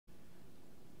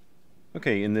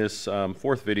Okay, in this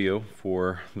fourth video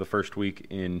for the first week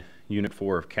in Unit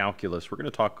 4 of Calculus, we're going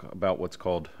to talk about what's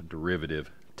called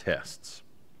derivative tests.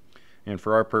 And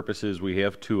for our purposes, we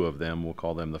have two of them. We'll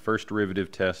call them the first derivative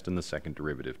test and the second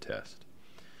derivative test.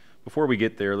 Before we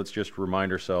get there, let's just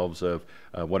remind ourselves of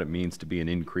what it means to be an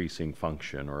increasing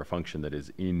function, or a function that is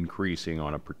increasing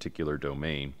on a particular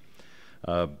domain.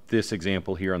 This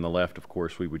example here on the left, of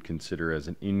course, we would consider as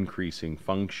an increasing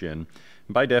function.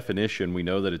 And by definition, we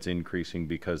know that it's increasing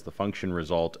because the function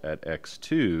result at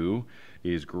x2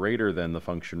 is greater than the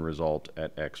function result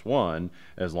at x1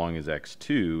 as long as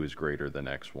x2 is greater than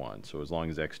x1. So as long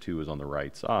as x2 is on the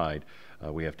right side,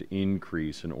 we have to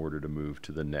increase in order to move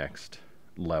to the next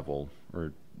level,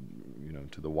 or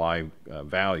to the y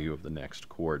value of the next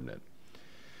coordinate.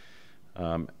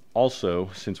 Also,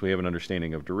 since we have an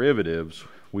understanding of derivatives,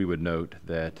 we would note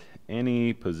that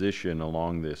any position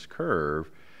along this curve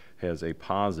has a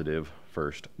positive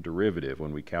first derivative.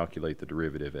 When we calculate the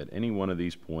derivative at any one of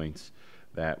these points,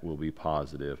 that will be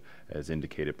positive as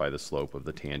indicated by the slope of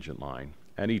the tangent line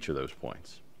at each of those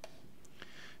points.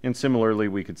 And similarly,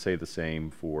 we could say the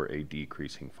same for a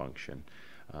decreasing function.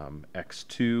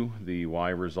 x2, the y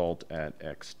result at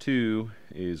x2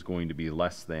 is going to be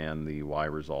less than the y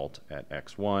result at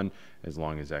x1 as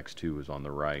long as x2 is on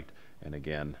the right. And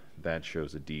again, that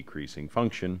shows a decreasing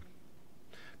function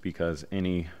because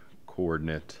any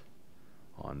coordinate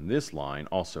on this line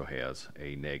also has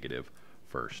a negative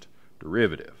first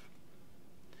derivative.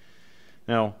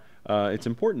 Now, it's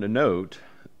important to note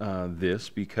this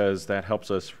because that helps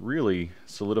us really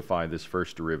solidify this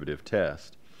first derivative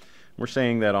test. We're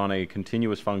saying that on a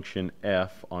continuous function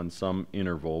f on some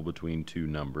interval between two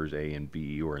numbers, a and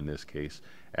b, or in this case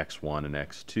x1 and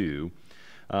x2,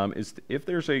 if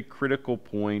there's a critical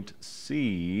point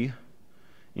c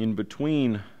in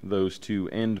between those two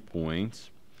endpoints,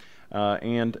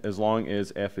 and as long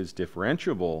as f is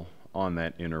differentiable on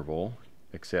that interval,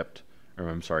 let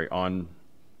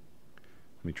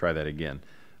me try that again.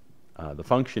 The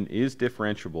function is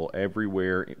differentiable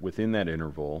everywhere within that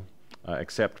interval,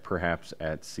 except perhaps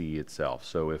at c itself.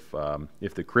 So if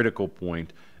the critical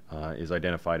point is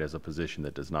identified as a position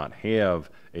that does not have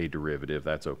a derivative,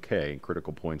 that's okay.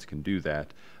 Critical points can do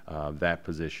that. That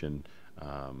position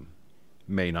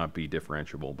may not be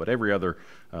differentiable, but every other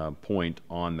point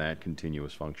on that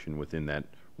continuous function within that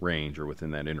range or within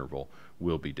that interval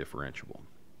will be differentiable.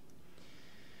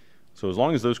 So as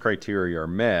long as those criteria are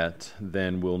met,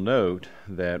 then we'll note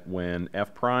that when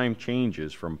f prime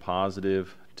changes from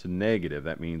positive to negative,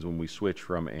 that means when we switch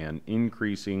from an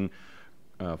increasing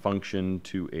function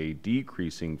to a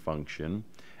decreasing function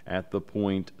at the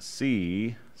point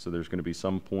C, so there's going to be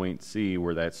some point C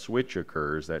where that switch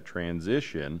occurs, that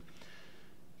transition,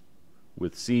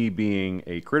 with C being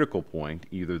a critical point,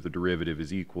 either the derivative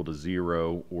is equal to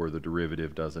 0 or the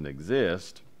derivative doesn't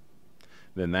exist,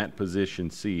 then that position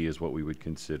C is what we would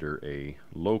consider a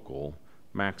local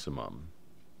maximum.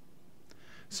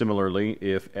 Similarly,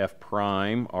 if f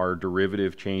prime, our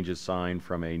derivative changes sign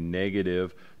from a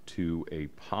negative to a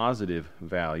positive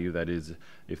value, that is,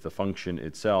 if the function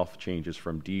itself changes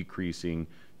from decreasing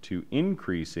to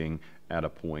increasing at a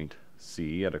point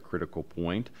C, at a critical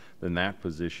point, then that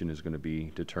position is going to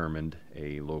be determined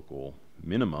a local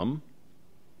minimum.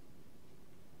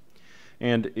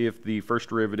 And if the first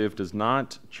derivative does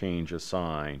not change a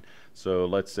sign, so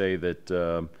let's say that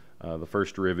the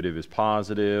first derivative is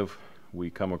positive, we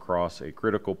come across a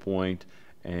critical point,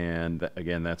 and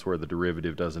again, that's where the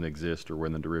derivative doesn't exist or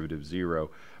when the derivative is 0.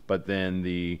 But then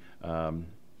the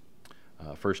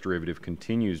first derivative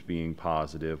continues being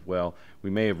positive. Well, we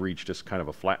may have reached just kind of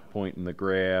a flat point in the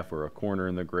graph or a corner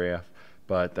in the graph,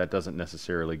 but that doesn't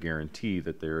necessarily guarantee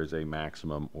that there is a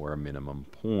maximum or a minimum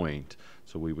point.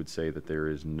 So we would say that there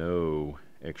is no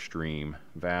extreme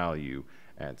value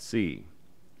at C.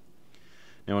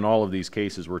 Now, in all of these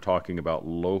cases, we're talking about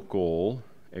local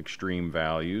extreme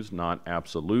values, not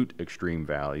absolute extreme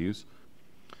values.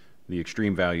 The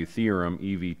extreme value theorem,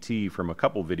 EVT, from a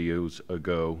couple videos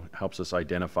ago helps us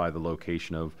identify the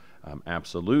location of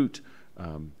absolute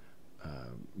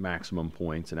maximum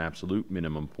points and absolute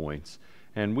minimum points.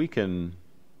 And we can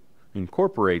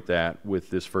incorporate that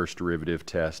with this first derivative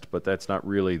test, but that's not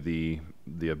really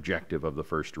the objective of the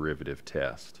first derivative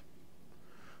test.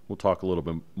 We'll talk a little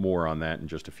bit more on that in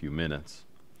just a few minutes.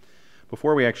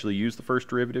 Before we actually use the first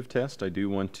derivative test, I do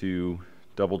want to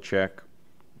double check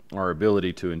our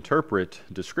ability to interpret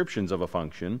descriptions of a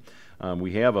function.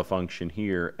 We have a function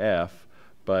here, f,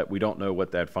 but we don't know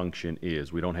what that function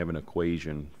is. We don't have an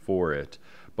equation for it.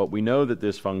 But we know that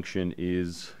this function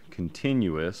is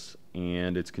continuous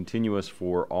and it's continuous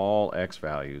for all x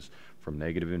values from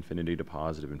negative infinity to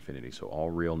positive infinity, so all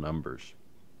real numbers.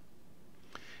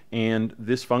 And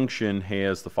this function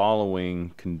has the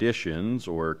following conditions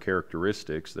or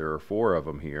characteristics. There are 4 of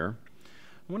them here.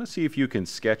 I want to see if you can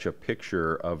sketch a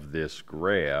picture of this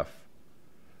graph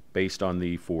based on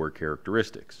the 4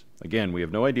 characteristics. Again, we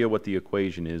have no idea what the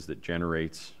equation is that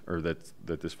generates, or that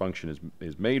this function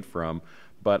is made from,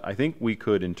 but I think we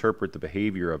could interpret the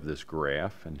behavior of this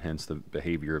graph, and hence the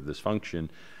behavior of this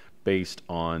function, based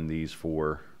on these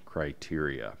 4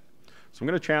 criteria. So I'm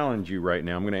going to challenge you right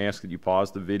now. I'm going to ask that you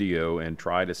pause the video and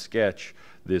try to sketch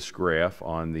this graph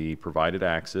on the provided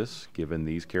axis, given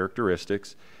these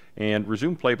characteristics, and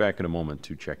resume playback in a moment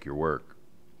to check your work.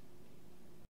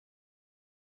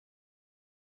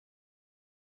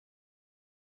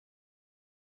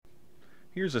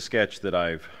 Here's a sketch that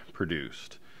I've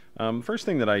produced. First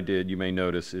thing that I did, you may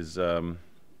notice, is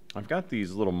I've got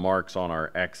these little marks on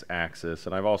our x-axis,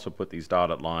 and I've also put these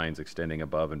dotted lines extending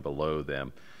above and below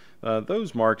them.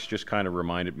 Those marks just kind of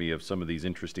reminded me of some of these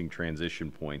interesting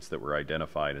transition points that were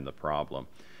identified in the problem.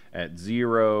 At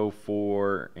 0,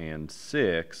 4, and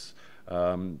 6,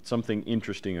 something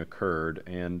interesting occurred,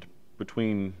 and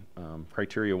between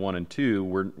criteria 1 and 2,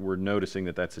 we're noticing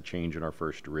that that's a change in our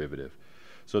first derivative.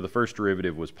 So the first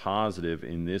derivative was positive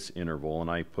in this interval, and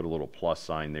I put a little plus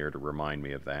sign there to remind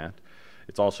me of that.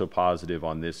 It's also positive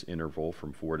on this interval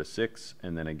from 4 to 6,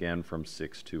 and then again from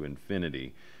 6 to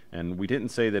infinity. And we didn't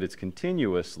say that it's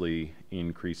continuously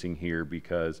increasing here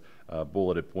because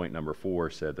bulleted point number 4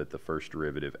 said that the first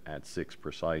derivative at 6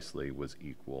 precisely was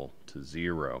equal to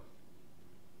 0.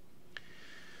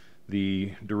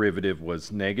 The derivative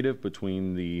was negative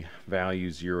between the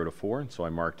values 0 to 4, and so I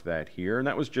marked that here. And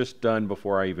that was just done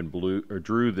before I even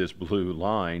drew this blue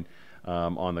line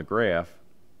on the graph,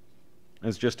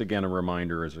 as just again a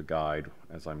reminder, as a guide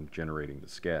as I'm generating the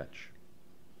sketch.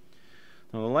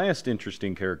 Now, the last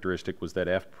interesting characteristic was that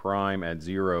f prime at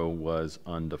 0 was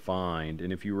undefined.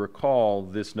 And if you recall,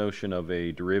 this notion of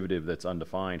a derivative that's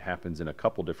undefined happens in a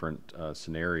couple different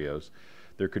scenarios.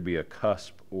 There could be a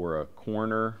cusp or a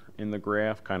corner in the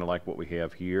graph, kind of like what we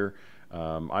have here.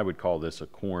 I would call this a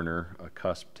corner. A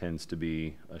cusp tends to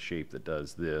be a shape that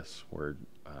does this, where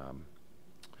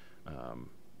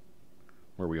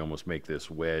we almost make this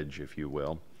wedge, if you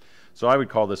will. So I would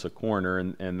call this a corner,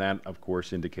 and that, of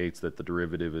course, indicates that the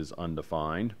derivative is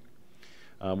undefined.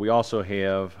 We also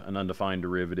have an undefined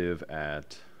derivative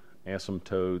at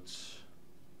asymptotes,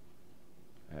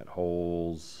 at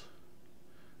holes,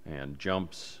 and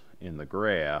jumps in the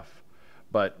graph.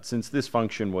 But since this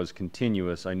function was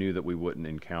continuous, I knew that we wouldn't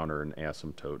encounter an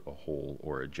asymptote, a hole,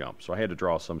 or a jump. So I had to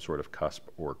draw some sort of cusp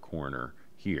or corner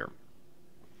here.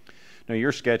 Now,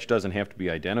 your sketch doesn't have to be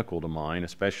identical to mine,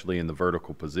 especially in the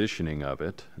vertical positioning of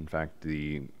it. In fact,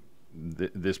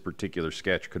 this particular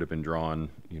sketch could have been drawn,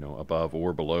 above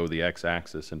or below the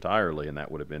x-axis entirely, and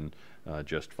that would have been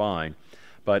just fine.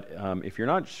 But if you're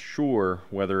not sure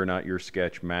whether or not your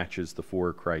sketch matches the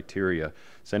 4 criteria,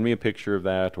 send me a picture of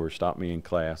that or stop me in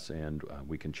class and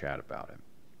we can chat about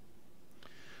it.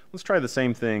 Let's try the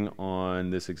same thing on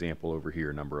this example over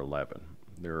here, number 11.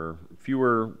 There are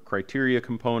fewer criteria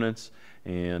components,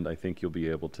 and I think you'll be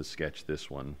able to sketch this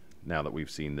one now that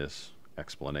we've seen this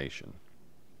explanation.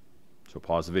 So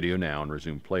pause the video now and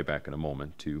resume playback in a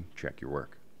moment to check your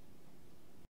work.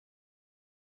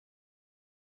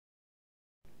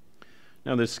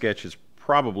 Now, this sketch is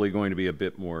probably going to be a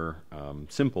bit more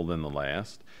simple than the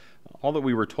last. All that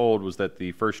we were told was that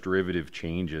the first derivative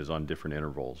changes on different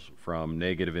intervals. From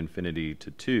negative infinity to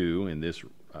 2, in this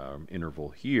interval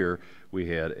here, we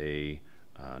had a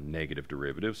negative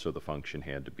derivative, so the function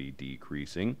had to be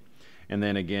decreasing. And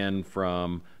then again,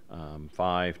 from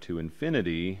 5 to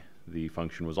infinity, the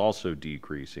function was also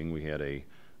decreasing. We had a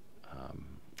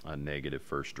negative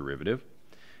first derivative.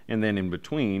 And then in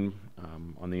between,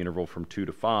 on the interval from 2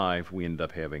 to 5, we ended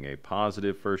up having a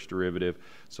positive first derivative,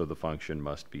 so the function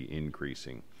must be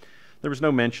increasing. There was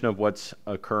no mention of what's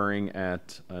occurring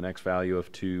at an x value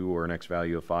of 2 or an x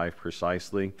value of 5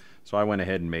 precisely, so I went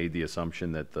ahead and made the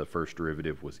assumption that the first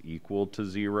derivative was equal to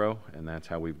 0, and that's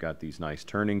how we've got these nice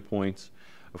turning points.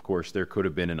 Of course, there could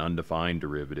have been an undefined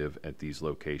derivative at these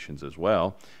locations as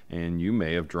well, and you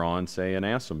may have drawn, say, an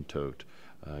asymptote.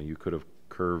 You could have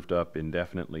curved up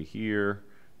indefinitely here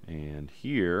and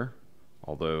here,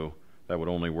 although that would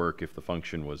only work if the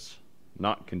function was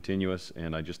not continuous,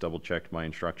 and I just double-checked my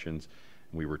instructions,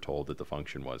 and we were told that the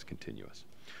function was continuous.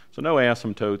 So no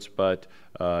asymptotes, but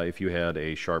if you had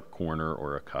a sharp corner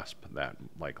or a cusp, that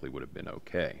likely would have been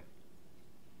okay.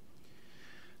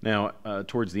 Now,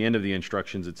 towards the end of the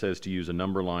instructions, it says to use a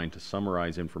number line to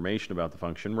summarize information about the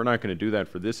function. We're not going to do that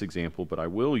for this example, but I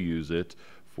will use it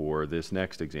for this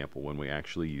next example when we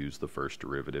actually use the first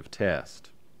derivative test.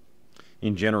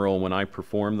 In general, when I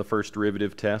perform the first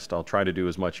derivative test, I'll try to do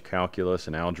as much calculus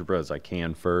and algebra as I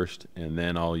can first, and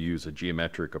then I'll use a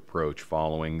geometric approach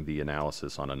following the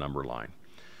analysis on a number line.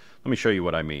 Let me show you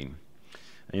what I mean.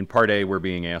 In part A, we're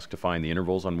being asked to find the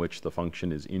intervals on which the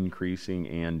function is increasing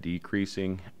and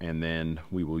decreasing, and then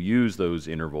we will use those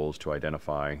intervals to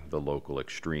identify the local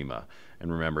extrema.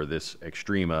 And remember, this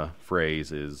extrema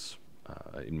phrase is,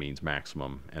 it means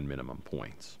maximum and minimum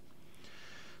points.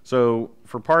 So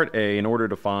for part A, in order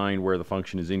to find where the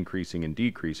function is increasing and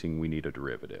decreasing, we need a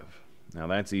derivative. Now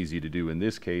that's easy to do in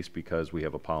this case because we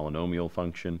have a polynomial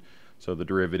function. So the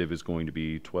derivative is going to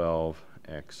be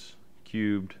 12x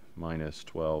cubed minus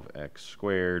 12x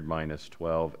squared minus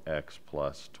 12x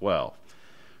plus 12.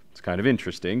 It's kind of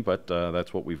interesting, but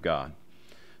that's what we've got.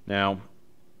 Now,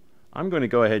 I'm going to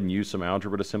go ahead and use some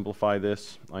algebra to simplify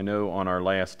this. I know on our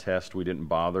last test we didn't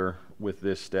bother with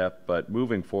this step, but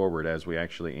moving forward as we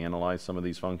actually analyze some of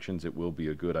these functions, it will be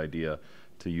a good idea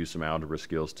to use some algebra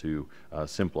skills to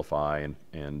simplify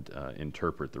and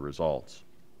interpret the results.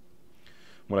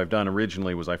 What I've done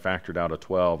originally was I factored out a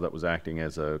 12 that was acting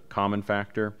as a common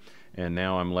factor, and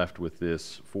now I'm left with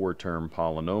this 4-term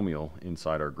polynomial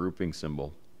inside our grouping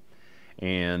symbol.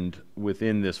 And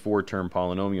within this 4-term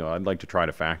polynomial, I'd like to try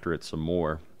to factor it some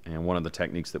more. And one of the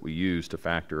techniques that we use to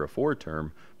factor a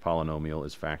 4-term polynomial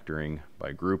is factoring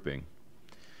by grouping.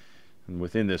 And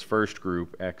within this first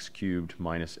group, x cubed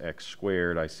minus x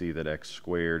squared, I see that x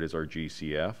squared is our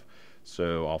GCF.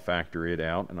 So I'll factor it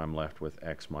out, and I'm left with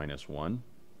x minus 1.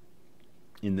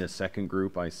 In this second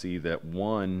group, I see that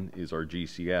 1 is our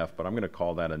GCF, but I'm going to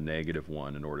call that a negative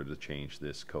 1 in order to change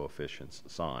this coefficient's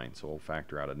sign. So we'll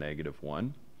factor out a negative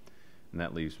 1, and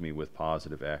that leaves me with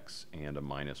positive x and a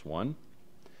minus 1.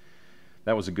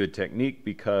 That was a good technique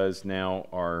because now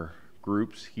our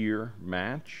groups here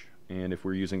match, and if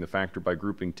we're using the factor by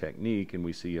grouping technique and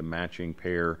we see a matching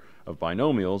pair of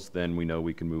binomials, then we know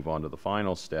we can move on to the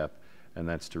final step, and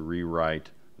that's to rewrite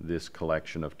this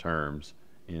collection of terms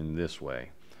in this way,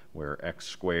 where x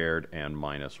squared and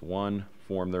minus 1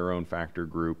 form their own factor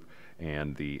group,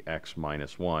 and the x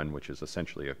minus 1, which is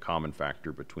essentially a common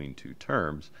factor between two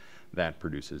terms, that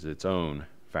produces its own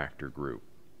factor group.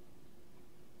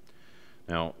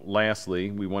 Now,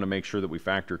 lastly, we want to make sure that we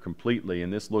factor completely,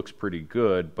 and this looks pretty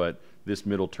good, but this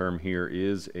middle term here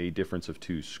is a difference of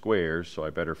two squares, so I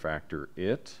better factor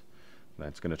it.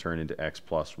 That's going to turn into x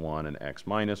plus 1 and x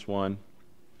minus 1.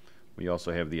 We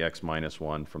also have the x minus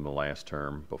 1 from the last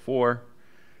term before.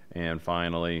 And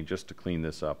finally, just to clean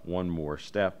this up one more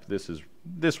step,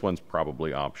 this one's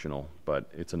probably optional, but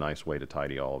it's a nice way to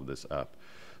tidy all of this up.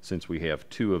 Since we have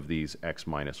two of these x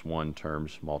minus 1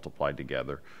 terms multiplied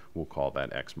together, we'll call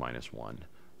that x minus 1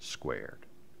 squared.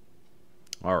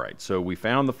 All right, so we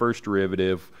found the first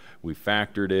derivative, we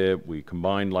factored it, we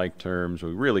combined like terms,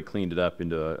 we really cleaned it up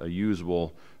into a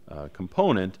usable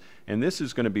component, and this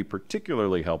is going to be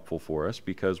particularly helpful for us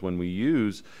because when we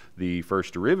use the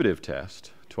first derivative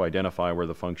test to identify where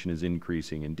the function is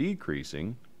increasing and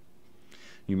decreasing,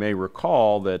 you may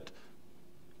recall that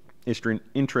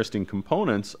interesting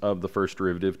components of the first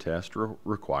derivative test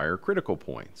require critical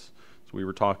points. So we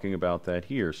were talking about that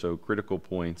here, so critical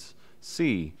points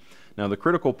C. Now the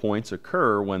critical points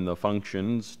occur when the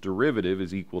function's derivative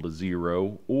is equal to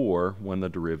 0 or when the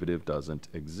derivative doesn't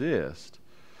exist.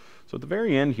 So at the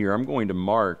very end here, I'm going to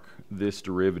mark this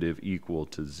derivative equal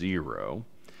to 0,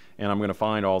 and I'm going to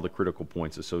find all the critical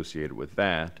points associated with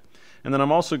that. And then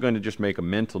I'm also going to just make a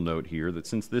mental note here that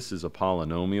since this is a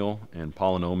polynomial, and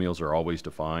polynomials are always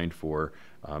defined for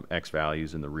x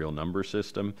values in the real number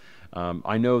system,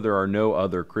 I know there are no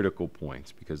other critical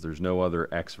points because there's no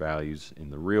other x values in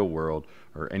the real world,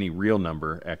 or any real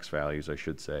number x values, I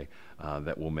should say,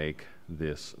 that will make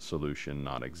this solution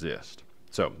not exist.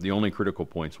 So the only critical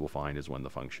points we'll find is when the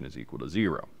function is equal to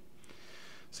 0.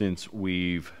 Since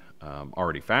we've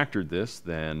already factored this,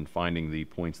 then finding the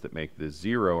points that make this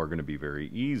 0 are going to be very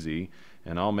easy,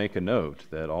 and I'll make a note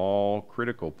that all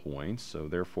critical points, so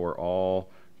therefore all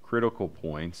critical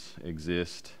points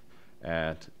exist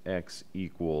at x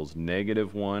equals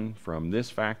negative 1 from this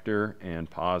factor and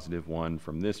positive 1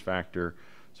 from this factor,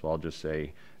 so I'll just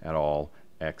say at all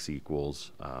x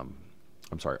equals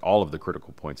all of the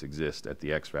critical points exist at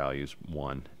the x values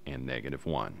 1 and negative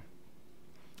 1.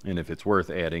 And if it's worth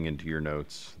adding into your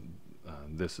notes,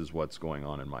 this is what's going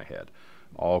on in my head.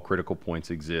 All critical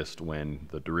points exist when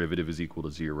the derivative is equal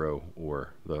to 0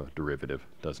 or the derivative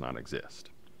does not exist.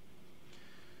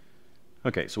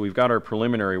 Okay, so we've got our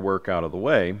preliminary work out of the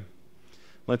way.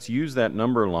 Let's use that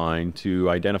number line to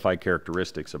identify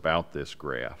characteristics about this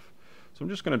graph. So I'm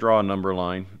just going to draw a number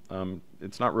line.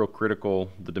 It's not real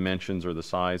critical, the dimensions or the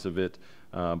size of it,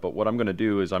 but what I'm going to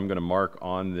do is I'm going to mark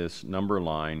on this number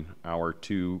line our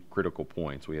two critical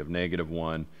points. We have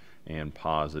 -1 and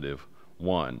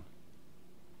 +1.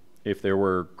 If there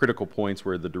were critical points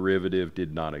where the derivative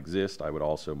did not exist, I would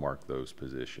also mark those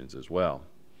positions as well.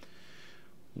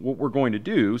 What we're going to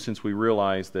do, since we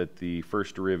realize that the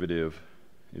first derivative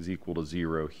is equal to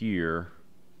 0 here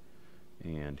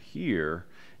and here,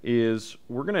 is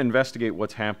we're going to investigate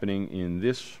what's happening in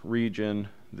this region,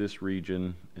 and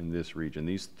this region,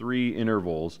 these three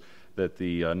intervals that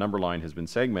the number line has been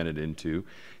segmented into,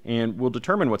 and we'll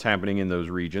determine what's happening in those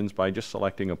regions by just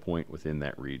selecting a point within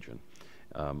that region.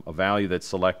 A value that's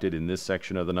selected in this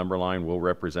section of the number line will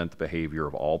represent the behavior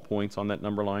of all points on that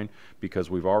number line, because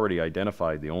we've already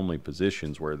identified the only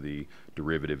positions where the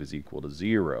derivative is equal to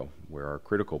 0, where our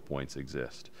critical points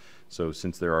exist. So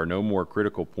since there are no more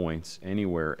critical points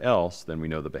anywhere else, then we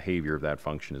know the behavior of that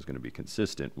function is going to be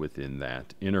consistent within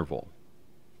that interval.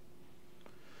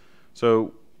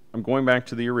 So I'm going back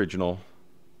to the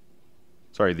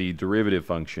the derivative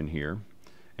function here.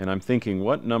 And I'm thinking,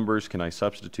 what numbers can I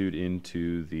substitute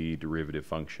into the derivative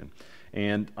function?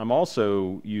 And I'm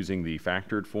also using the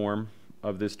factored form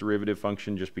of this derivative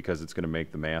function just because it's going to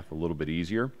make the math a little bit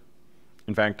easier.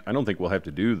 In fact, I don't think we'll have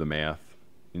to do the math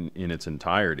in its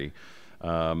entirety.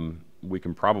 We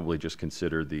can probably just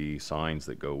consider the signs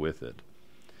that go with it.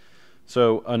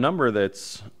 So a number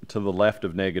that's to the left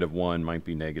of -1 might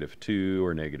be -2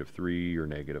 or -3 or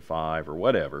 -5 or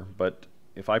whatever, but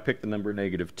if I pick the number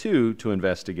 -2 to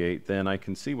investigate, then I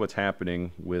can see what's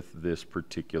happening with this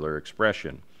particular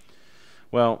expression.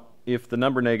 Well, if the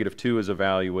number -2 is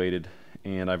evaluated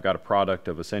and I've got a product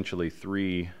of essentially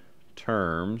 3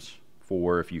 terms,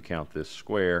 4 if you count this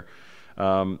square,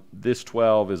 this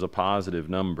 12 is a positive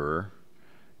number,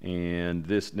 and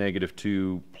this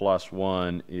 -2 plus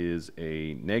 1 is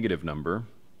a negative number.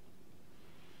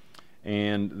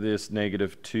 And this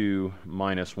 -2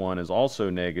 minus 1 is also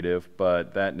negative,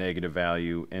 but that negative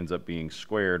value ends up being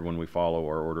squared when we follow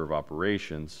our order of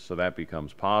operations, so that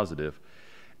becomes positive.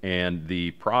 And the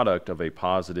product of a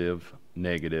positive,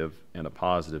 negative, and a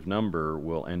positive number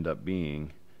will end up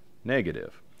being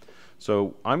negative.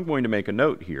 So I'm going to make a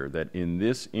note here that in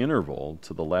this interval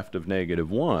to the left of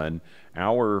 -1,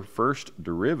 our first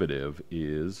derivative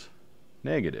is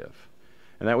negative.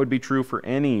 And that would be true for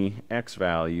any x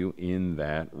value in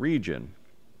that region.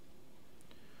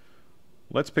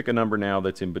 Let's pick a number now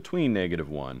that's in between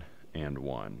 -1 and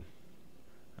 1.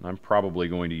 And I'm probably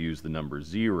going to use the number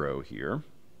 0 here.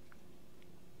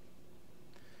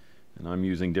 And I'm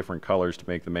using different colors to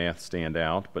make the math stand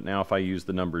out. But now if I use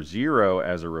the number 0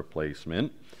 as a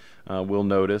replacement, we'll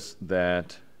notice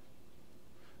that,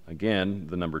 again,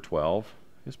 the number 12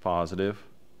 is positive.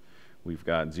 We've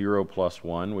got 0 plus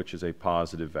 1, which is a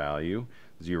positive value,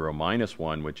 0 minus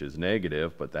 1, which is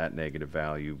negative, but that negative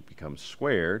value becomes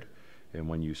squared, and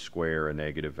when you square a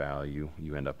negative value,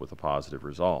 you end up with a positive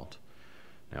result.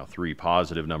 Now, 3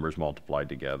 positive numbers multiplied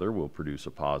together will produce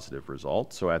a positive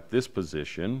result, so at this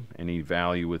position, any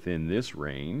value within this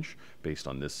range, based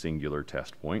on this singular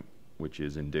test point, which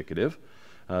is indicative,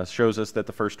 shows us that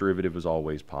the first derivative is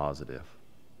always positive.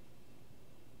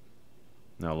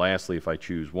 Now lastly, if I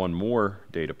choose one more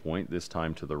data point, this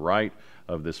time to the right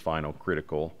of this final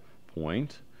critical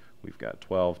point, we've got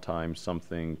 12 times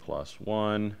something plus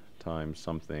 1 times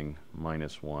something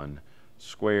minus 1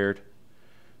 squared.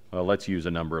 Well, let's use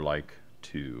a number like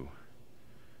 2,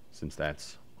 since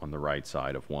that's on the right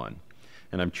side of 1.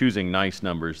 And I'm choosing nice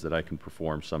numbers that I can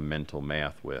perform some mental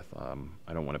math with.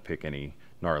 I don't want to pick any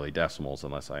gnarly decimals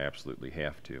unless I absolutely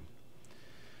have to.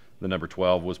 The number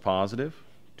 12 was positive.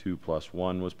 2 plus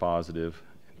 1 was positive,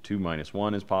 2 minus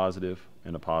 1 is positive,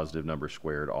 and a positive number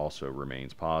squared also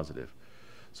remains positive.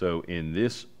 So in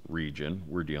this region,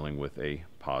 we're dealing with a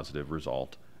positive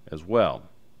result as well.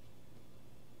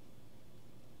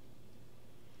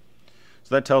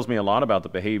 So that tells me a lot about the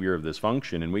behavior of this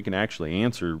function, and we can actually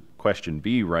answer question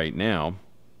B right now.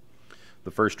 The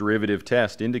first derivative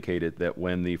test indicated that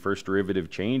when the first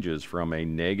derivative changes from a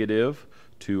negative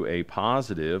to a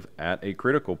positive at a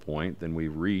critical point, then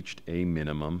we've reached a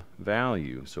minimum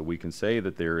value. So we can say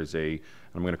that there is I'm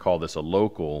going to call this a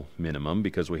local minimum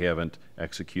because we haven't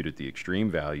executed the extreme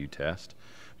value test,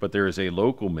 but there is a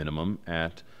local minimum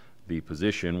at the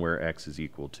position where x is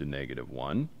equal to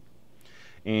 -1.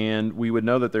 And we would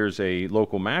know that there's a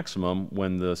local maximum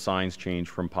when the signs change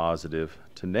from positive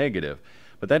to negative.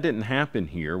 But that didn't happen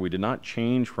here. We did not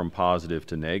change from positive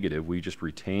to negative. We just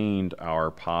retained our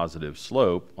positive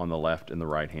slope on the left and the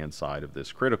right-hand side of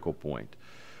this critical point.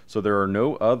 So there are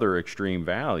no other extreme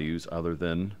values other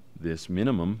than this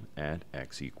minimum at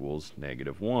x equals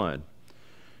 -1.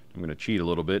 I'm going to cheat a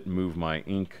little bit and move my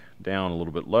ink down a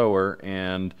little bit lower,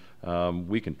 and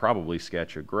we can probably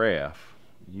sketch a graph.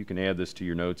 You can add this to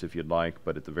your notes if you'd like,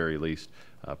 but at the very least,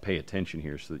 pay attention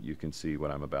here so that you can see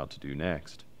what I'm about to do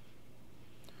next.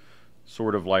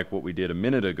 Sort of like what we did a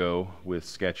minute ago with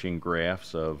sketching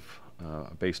graphs of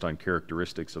based on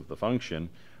characteristics of the function,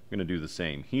 I'm going to do the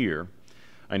same here.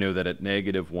 I know that at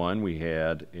 -1 we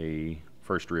had a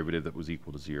first derivative that was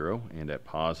equal to 0, and at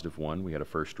 +1 we had a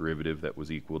first derivative that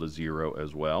was equal to 0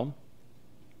 as well.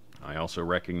 I also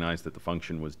recognize that the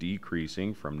function was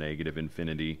decreasing from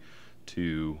 -infinity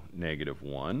to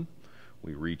 -1.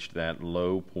 We reached that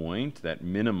low point, that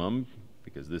minimum,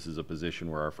 because this is a position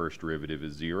where our first derivative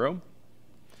is 0.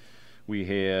 We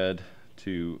had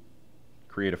to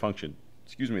create a function,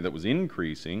 that was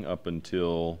increasing up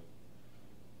until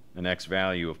an x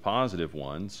value of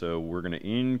 +1. So we're going to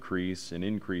increase and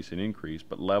increase and increase,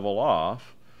 but level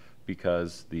off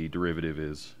because the derivative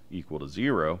is equal to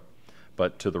 0.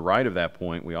 But to the right of that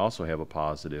point, we also have a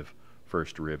positive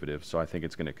first derivative, so I think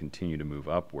it's going to continue to move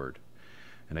upward.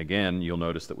 And again, you'll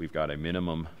notice that we've got a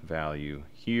minimum value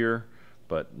here,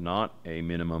 but not a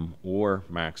minimum or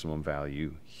maximum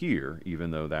value here,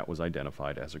 even though that was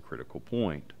identified as a critical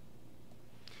point.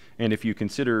 And if you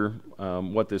consider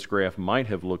what this graph might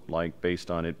have looked like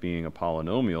based on it being a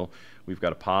polynomial, we've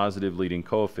got a positive leading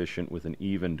coefficient with an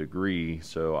even degree,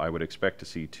 so I would expect to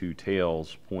see two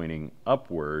tails pointing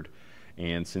upward.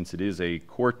 And since it is a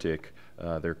quartic,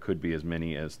 there could be as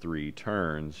many as 3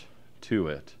 turns to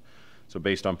it. So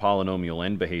based on polynomial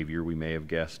end behavior, we may have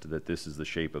guessed that this is the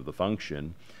shape of the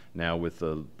function. Now with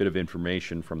a bit of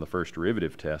information from the first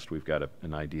derivative test, we've got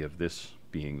an idea of this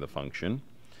being the function.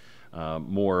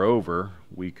 Moreover,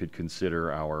 we could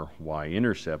consider our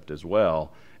y-intercept as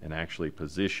well and actually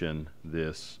position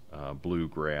this blue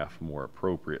graph more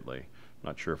appropriately. I'm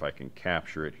not sure if I can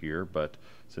capture it here, but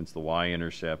since the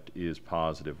y-intercept is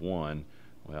 +1,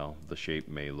 well, the shape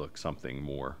may look something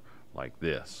more like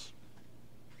this.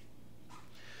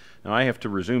 Now I have to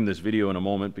resume this video in a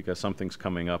moment because something's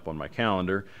coming up on my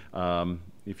calendar.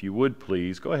 If you would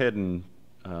please go ahead and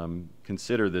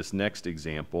consider this next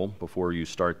example before you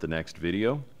start the next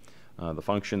video. The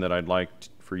function that I'd like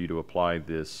for you to apply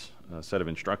this set of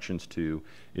instructions to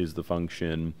is the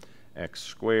function x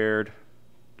squared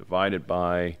divided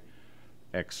by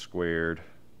x squared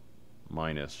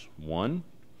minus 1.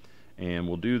 And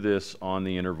we'll do this on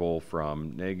the interval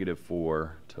from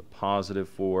 -4 to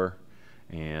 +4.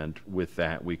 And with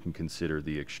that, we can consider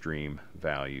the extreme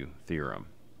value theorem.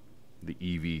 The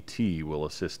EVT will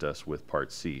assist us with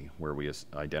part C, where we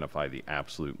identify the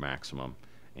absolute maximum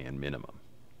and minimum.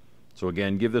 So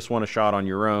again, give this one a shot on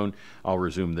your own. I'll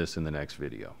resume this in the next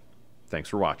video. Thanks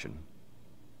for watching.